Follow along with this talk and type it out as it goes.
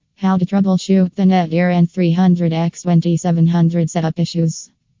How to troubleshoot the Netgear N300 EX2700 setup issues.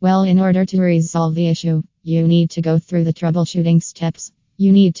 Well, in order to resolve the issue, you need to go through the troubleshooting steps.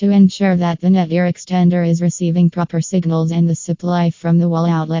 You need to ensure that the Netgear extender is receiving proper signals and the supply from the wall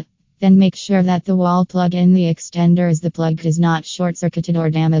outlet. Then make sure that the wall plug in the extender is the plug is not short-circuited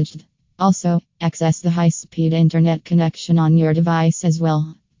or damaged. Also, access the high-speed internet connection on your device as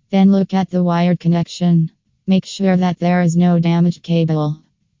well. Then look at the wired connection. Make sure that there is no damaged cable.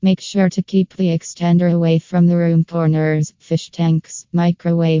 Make sure to keep the extender away from the room corners, fish tanks,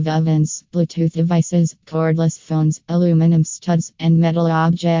 microwave ovens, Bluetooth devices, cordless phones, aluminum studs, and metal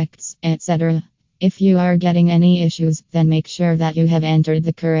objects, etc. If you are getting any issues, then make sure that you have entered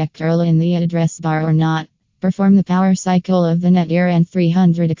the correct URL in the address bar or not. Perform the power cycle of the Netgear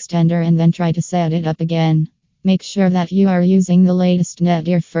N300 extender and then try to set it up again. Make sure that you are using the latest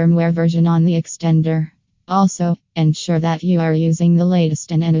Netgear firmware version on the extender. Also, ensure that you are using the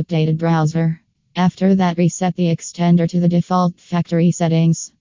latest and updated browser. After that, reset the extender to the default factory settings.